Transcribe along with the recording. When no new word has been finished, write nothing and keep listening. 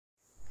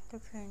Hello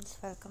friends,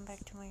 welcome back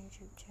to my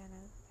YouTube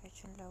channel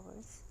fashion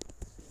lovers.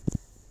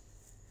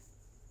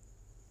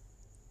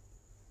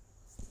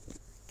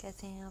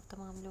 कैसे हैं आप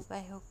तमाम लोग?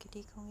 आई होप कि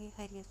ठीक होंगे,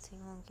 खैरियत से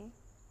होंगे।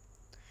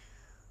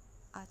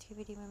 आज की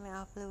वीडियो में मैं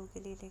आप लोगों के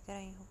लिए लेकर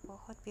आई हूँ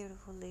बहुत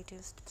beautiful,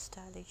 latest,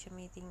 stylish,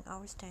 amazing,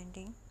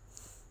 outstanding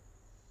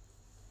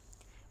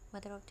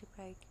mother of the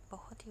bride की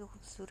बहुत ही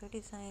खूबसूरत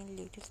design,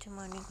 latest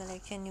demanding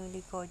collection,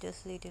 newly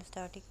gorgeous latest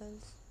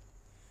articles,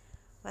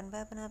 one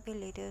by one आप ये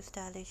latest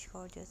stylish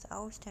gorgeous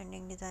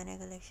outstanding designer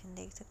collection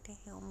देख सकते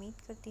हैं। उम्मीद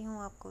करती हूँ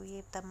आपको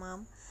ये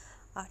तमाम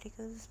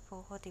आर्टिकल्स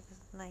बहुत ही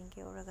पसंद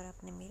आएंगे। और अगर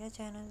आपने मेरा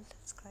चैनल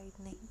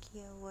सब्सक्राइब नहीं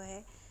किया हुआ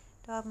है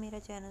तो आप मेरा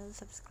चैनल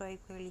सब्सक्राइब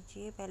कर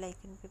लीजिए, बेल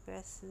आइकन पे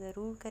प्रेस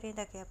ज़रूर करें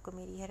ताकि आपको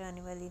मेरी हर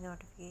आने वाली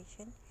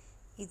नोटिफिकेशन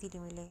इजीली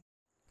मिले।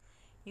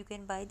 You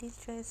can by this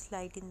dress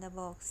light in the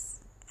box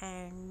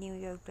and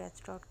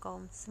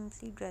newyorkdress.com,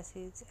 simply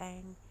dresses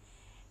and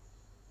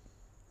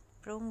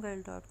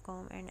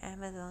promgirl.com and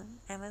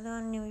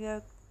Amazon New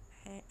York,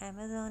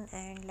 Amazon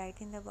and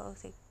light in the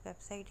box एक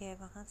वेबसाइट है।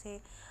 वहाँ से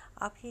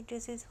आप ये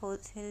ड्रेसेस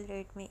होलसेल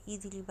रेट में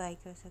easily by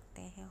कर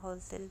सकते हैं।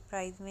 होलसेल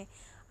प्राइस में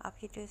आप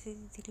ये ड्रेसेस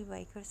इजीली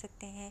बाई कर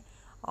सकते हैं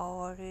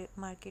और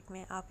मार्केट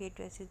में आप ये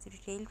ड्रेसेस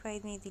रिटेल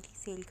प्राइस में इजीली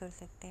सेल कर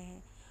सकते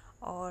हैं।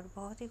 और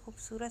बहुत ही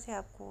खूबसूरत है।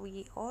 आपको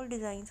ये ऑल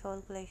डिज़ाइंस,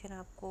 ऑल कलेक्शन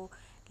आपको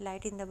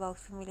लाइट इन द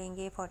बॉक्स में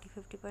मिलेंगे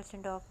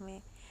 40-50% ऑफ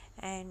में।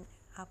 एंड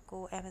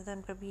आपको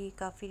अमेज़न पर भी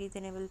काफ़ी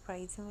रीज़नेबल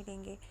प्राइस में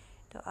मिलेंगे।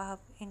 तो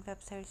आप इन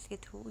वेबसाइट्स के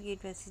थ्रू ये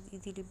ड्रेसेस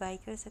इजीली बाई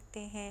कर सकते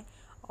हैं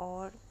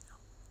और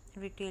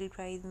रिटेल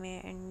प्राइस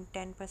में एंड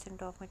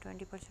 10% ऑफ में,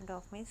 20%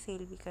 ऑफ में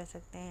सेल भी कर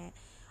सकते हैं।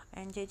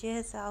 एंड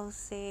जे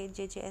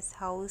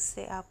हाउस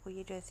से आपको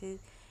ये ड्रेसेस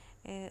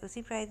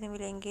उसी प्राइस में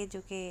मिलेंगे जो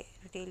कि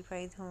रिटेल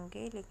प्राइस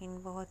होंगे।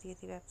 लेकिन बहुत ही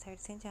ऐसी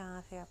वेबसाइट्स हैं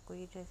जहाँ से आपको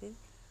ये ड्रेसेस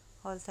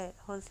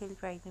होलसेल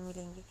प्राइस में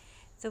मिलेंगे।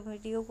 तो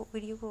वीडियो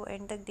को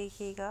एंड तक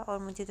देखिएगा और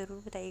मुझे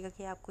ज़रूर बताइएगा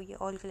कि आपको ये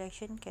ऑल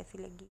कलेक्शन कैसी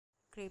लगी।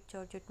 क्रेप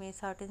जॉर्जेट में,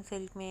 साटन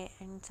सिल्क में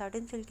एंड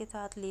साटन सिल्क के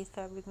साथ लेस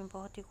फैब्रिक में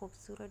बहुत ही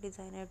खूबसूरत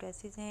डिज़ाइनर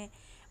ड्रेसेस हैं।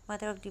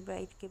 मदर ऑफ द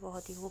ब्राइड के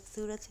बहुत ही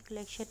खूबसूरत सी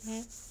कलेक्शन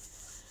है।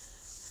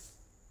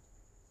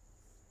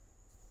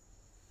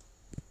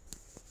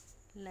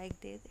 Like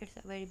this, it's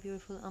a very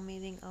beautiful,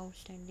 amazing,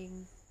 outstanding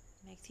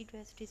maxi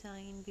dress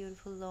design,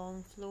 beautiful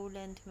long floor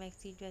length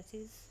maxi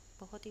dresses,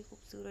 बहुत ही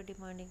खूबसूरत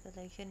डिमांडिंग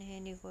कलेक्शन है।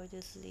 न्यू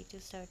गॉर्जियस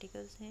लेटेस्ट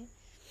आर्टिकल्स हैं।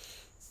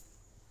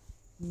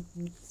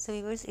 सो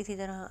व्यूअर्स, इसी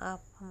तरह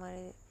आप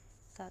हमारे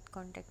साथ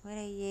कांटेक्ट में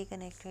रहिए,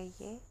 कनेक्ट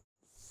रहिए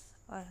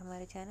और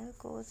हमारे चैनल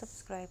को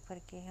सब्सक्राइब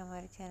करके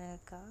हमारे चैनल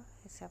का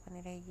हिस्सा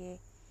बने रहिए।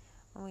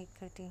 उम्मीद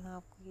करती हूँ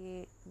आपको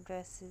ये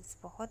ड्रेसेस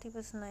बहुत ही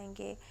पसंद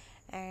आएंगे।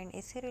 एंड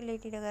इससे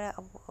रिलेटेड अगर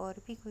आप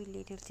और भी कोई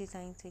लेटेस्ट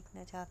डिज़ाइन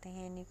सीखना चाहते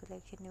हैं, न्यू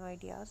कलेक्शन, न्यू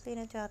आइडियाज़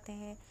लेना चाहते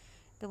हैं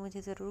तो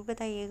मुझे ज़रूर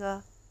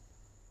बताइएगा।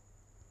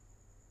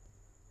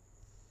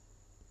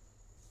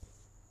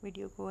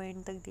 वीडियो को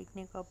एंड तक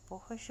देखने का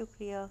बहुत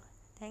शुक्रिया।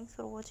 Thanks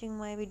for watching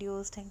my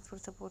videos, thanks for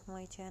support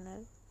my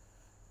channel.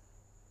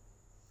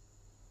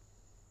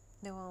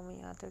 दुआओं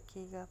में याद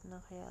रखिएगा, अपना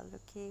ख्याल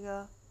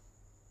रखिएगा।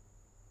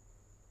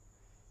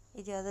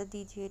 इजाज़त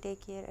दीजिए। Take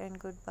care and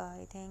good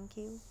bye. Thank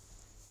you.